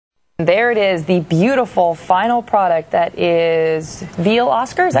There it is, the beautiful final product that is veal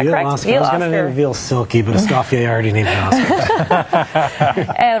Oscar, is that correct? Oscar. I was going to name veal Silke, but Escoffier already named an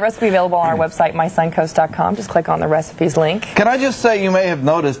Oscar. And the recipe available on our website, mysuncoast.com. Just click on the recipes link. Can I just say, you may have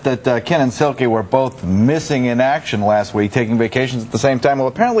noticed that Ken and Silke were both missing in action last week, taking vacations at the same time. Well,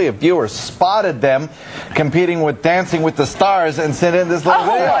 apparently a viewer spotted them competing with Dancing with the Stars and sent in this little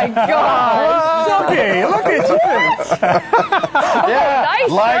video. Oh my God! Silke, look at you! Yeah, nice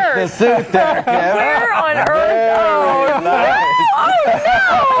like shirt. the suit there, Ken. Where on earth? Oh, Nice.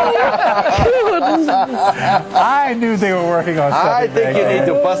 I knew they were working on something. I think you need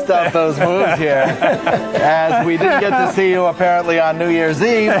to bust out those moves here. As we didn't get to see you apparently on New Year's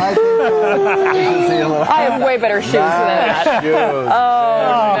Eve, I think we should see a little. I have way better shoes than that. Shoes.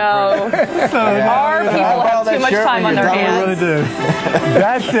 Oh, no. Our people have too much time on their hands.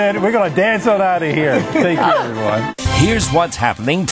 That's it. We're going to dance on out of here. Take care, everyone. Here's what's happening